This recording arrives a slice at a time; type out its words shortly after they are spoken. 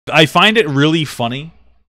I find it really funny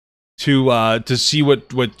to see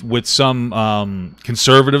what some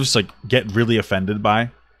conservatives like get really offended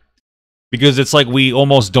by, because it's like we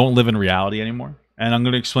almost don't live in reality anymore. And I'm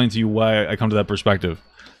going to explain to you why I come to that perspective.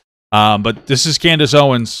 But this is Candace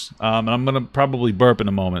Owens, and I'm going to probably burp in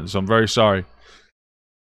a moment, so I'm very sorry.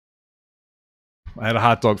 I had a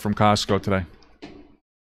hot dog from Costco today.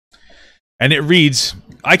 And it reads,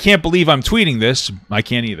 I can't believe I'm tweeting this. I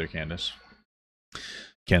can't either, Candace.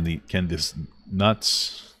 Candace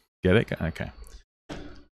nuts. Get it? Okay.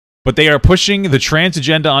 But they are pushing the trans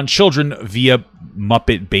agenda on children via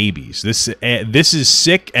Muppet babies. This is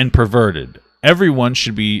sick and perverted. Everyone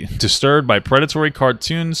should be disturbed by predatory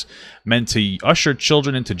cartoons meant to usher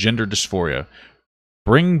children into gender dysphoria.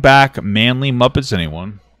 Bring back manly Muppets,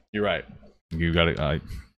 anyone? You're right. You got it.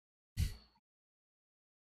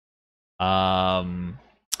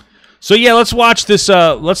 So yeah, let's watch this.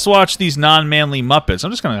 Let's watch these non-manly Muppets.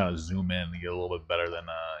 I'm just gonna zoom in to get a little bit better than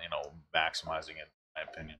you know, maximizing it, in my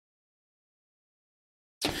opinion.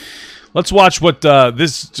 Let's watch what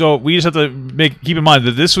this. So we just have to keep in mind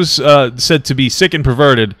that this was said to be sick and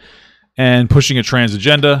perverted, and pushing a trans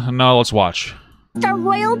agenda. And now let's watch. Our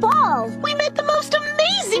royal ball. We met the most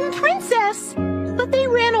amazing princess, but they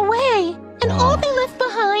ran away, and all they left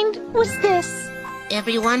behind was this.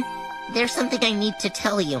 Everyone, there's something I need to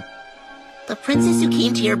tell you. The princess who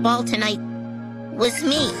came to your ball tonight was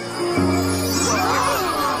me.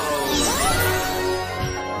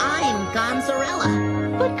 I'm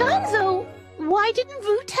Gonzorella. But Gonzo, why didn't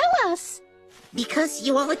Vu tell us? Because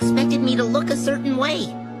you all expected me to look a certain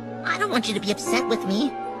way. I don't want you to be upset with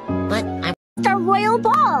me, but I... Our royal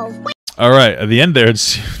ball. All right, at the end there,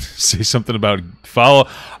 say something about follow.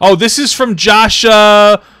 Oh, this is from Josh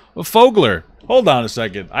Fogler. Hold on a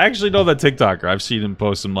second. I actually know that TikToker. I've seen him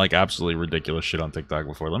post some like absolutely ridiculous shit on TikTok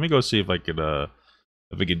before. Let me go see if I could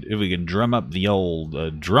if we can drum up the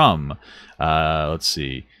old drum. Let's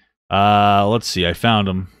see. I found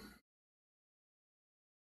him.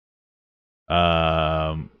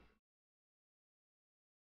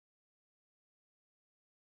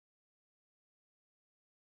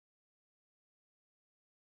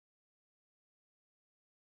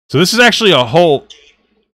 So this is actually a whole...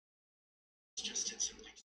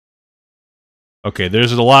 Okay,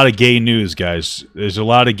 there's a lot of gay news, guys. There's a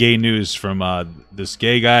lot of gay news from this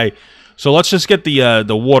gay guy. So let's just get the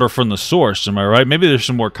water from the source, am I right? Maybe there's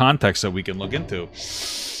some more context that we can look into.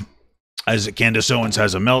 As Candace Owens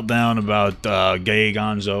has a meltdown about gay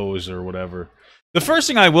Gonzos or whatever. The first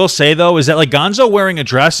thing I will say, though, is that like Gonzo wearing a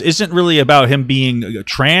dress isn't really about him being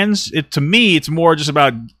trans. To me, it's more just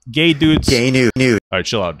about gay dudes. Gay news. All right,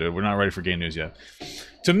 chill out, dude. We're not ready for gay news yet.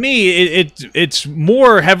 To me, it's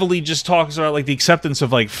more heavily just talks about like the acceptance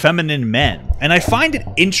of like feminine men, and I find it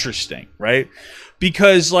interesting, right?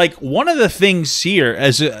 Because like one of the things here,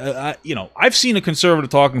 as you know, I've seen a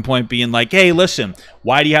conservative talking point being like, "Hey, listen,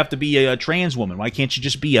 why do you have to be a trans woman? Why can't you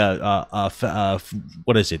just be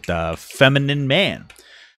what is it, feminine man?"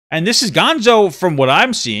 And this is Gonzo. From what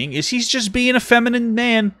I'm seeing, is he's just being a feminine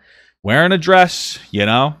man, wearing a dress. You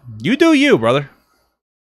know, you do you, brother.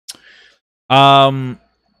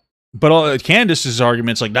 But Candace's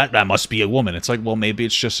argument's like that must be a woman. It's like, well, maybe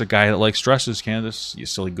it's just a guy that likes dresses, Candace, you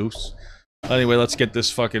silly goose. Anyway, let's get this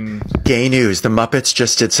fucking... Gay news. The Muppets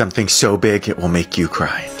just did something so big it will make you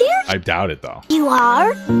cry. I doubt it, though. You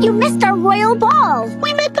are? You missed our royal ball.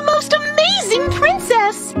 We met the most amazing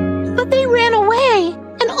princess, but they ran away,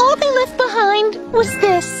 and all they left behind was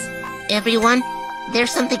this. Everyone, there's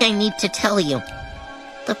something I need to tell you.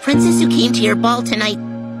 The princess who came to your ball tonight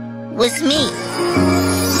was me.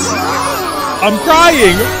 I'm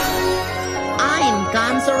crying! I'm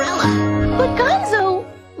Gonzorella. But Gonzo,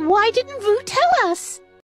 why didn't Vu tell us?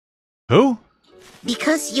 Who?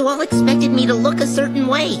 Because you all expected me to look a certain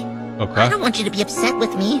way. Okay. I don't want you to be upset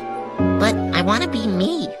with me, but I want to be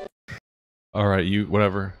me. Alright, you,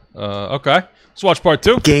 whatever. Okay. Let's watch part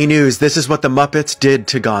 2. Gay news. This is what the Muppets did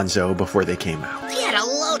to Gonzo before they came out. Get a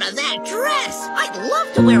load of that dress! I'd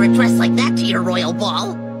love to wear a dress like that to your royal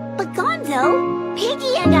ball. But Gonzo,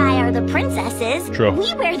 Piggy and I are the princesses. True.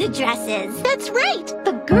 We wear the dresses. That's right.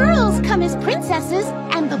 The girls come as princesses,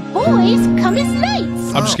 and the boys come as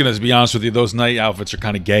knights. I'm just gonna be honest with you, those night outfits are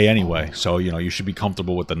kind of gay anyway. So, you know, you should be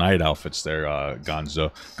comfortable with the night outfits there,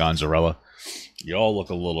 Gonzorella. You all look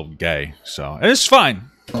a little gay, so... And it's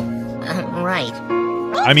fine. Right.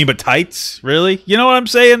 I mean, but tights? Really? You know what I'm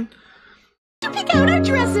saying? To pick out our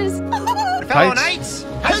dresses. Fellow knights,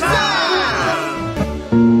 huzzah!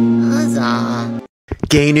 Huzzah.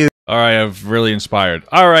 Gay news. All right, I've really inspired.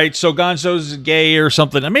 All right, so Gonzo's gay or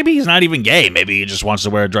something. And maybe he's not even gay. Maybe he just wants to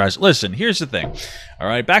wear a dress. Listen, here's the thing. All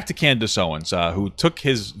right, back to Candace Owens, who took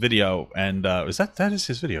his video and that is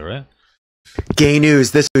his video, right? Gay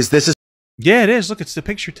news. This is. Yeah, it is. Look, it's the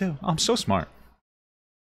picture too. I'm so smart.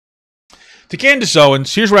 To Candace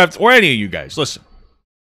Owens, here's what I have to, or any of you guys, listen.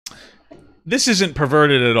 This isn't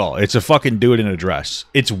perverted at all. It's a fucking dude in a dress.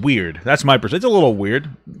 It's weird. That's my perspective. It's a little weird,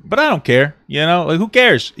 but I don't care. You know, like who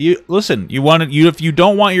cares? You listen. If you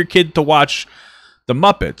don't want your kid to watch the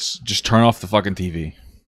Muppets, just turn off the fucking TV.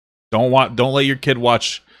 Don't let your kid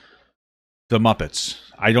watch the Muppets.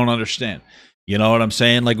 I don't understand. You know what I'm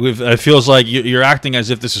saying? Like it feels like you're acting as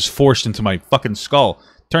if this is forced into my fucking skull.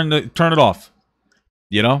 Turn it off.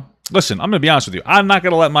 You know? Listen, I'm gonna be honest with you. I'm not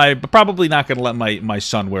gonna let probably not gonna let my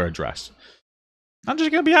son wear a dress. I'm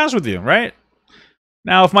just gonna be honest with you, right?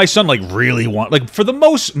 Now, if my son like really for the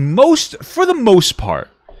most part,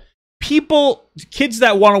 kids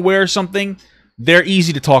that want to wear something, they're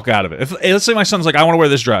easy to talk out of it. Let's say my son's like, I want to wear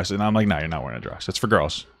this dress, and I'm like, no, you're not wearing a dress. It's for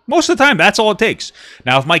girls. Most of the time, that's all it takes.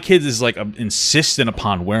 Now, if my kid is like insistent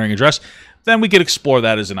upon wearing a dress, then we could explore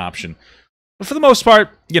that as an option. But for the most part,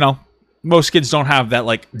 you know, most kids don't have that,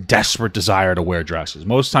 like, desperate desire to wear dresses.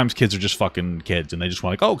 Most times kids are just fucking kids, and they just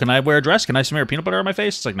want, like, oh, can I wear a dress? Can I smear peanut butter on my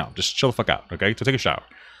face? It's like, no, just chill the fuck out, okay? So take a shower.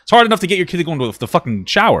 It's hard enough to get your kid to go into the fucking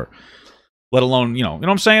shower, let alone, you know what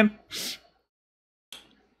I'm saying?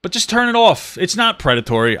 But just turn it off. It's not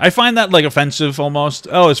predatory. I find that, like, offensive almost.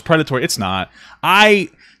 Oh, it's predatory. It's not. I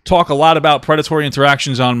talk a lot about predatory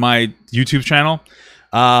interactions on my YouTube channel,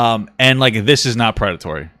 and, like, this is not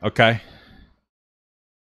predatory, okay?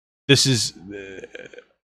 This is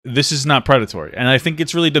not predatory, and I think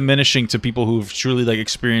it's really diminishing to people who've truly like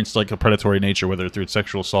experienced like a predatory nature, whether through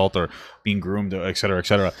sexual assault or being groomed, et cetera, et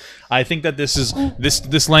cetera. I think that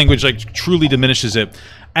this language like truly diminishes it,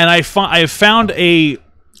 and I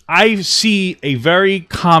see a very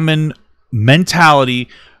common mentality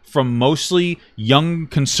from mostly young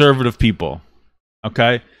conservative people.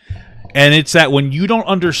 Okay, and it's that when you don't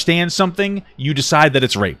understand something, you decide that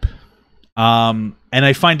it's rape. And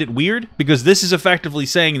I find it weird because this is effectively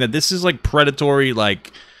saying that this is like predatory,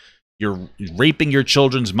 like you're raping your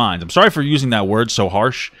children's minds. I'm sorry for using that word so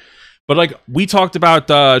harsh, but like we talked about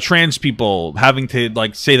trans people having to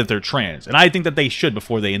like say that they're trans, and I think that they should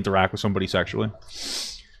before they interact with somebody sexually.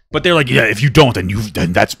 But they're like, yeah, if you don't,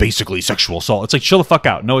 then that's basically sexual assault. It's like, chill the fuck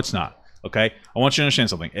out. No, it's not. Okay, I want you to understand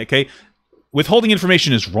something. Okay, withholding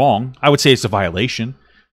information is wrong. I would say it's a violation.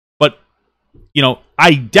 You know,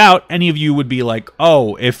 I doubt any of you would be like,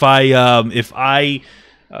 oh, if I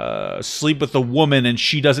sleep with a woman and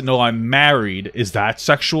she doesn't know I'm married, is that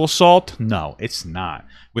sexual assault? No, it's not.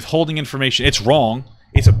 Withholding information, it's wrong.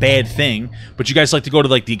 It's a bad thing. But you guys like to go to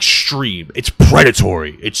like the extreme. It's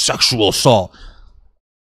predatory. It's sexual assault.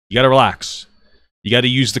 You got to relax. You got to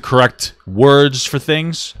use the correct words for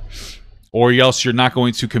things, or else you're not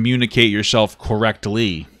going to communicate yourself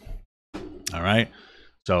correctly. All right.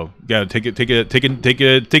 So, yeah, take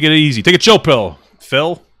it easy. Take a chill pill,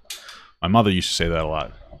 Phil. My mother used to say that a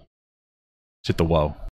lot. Hit the whoa.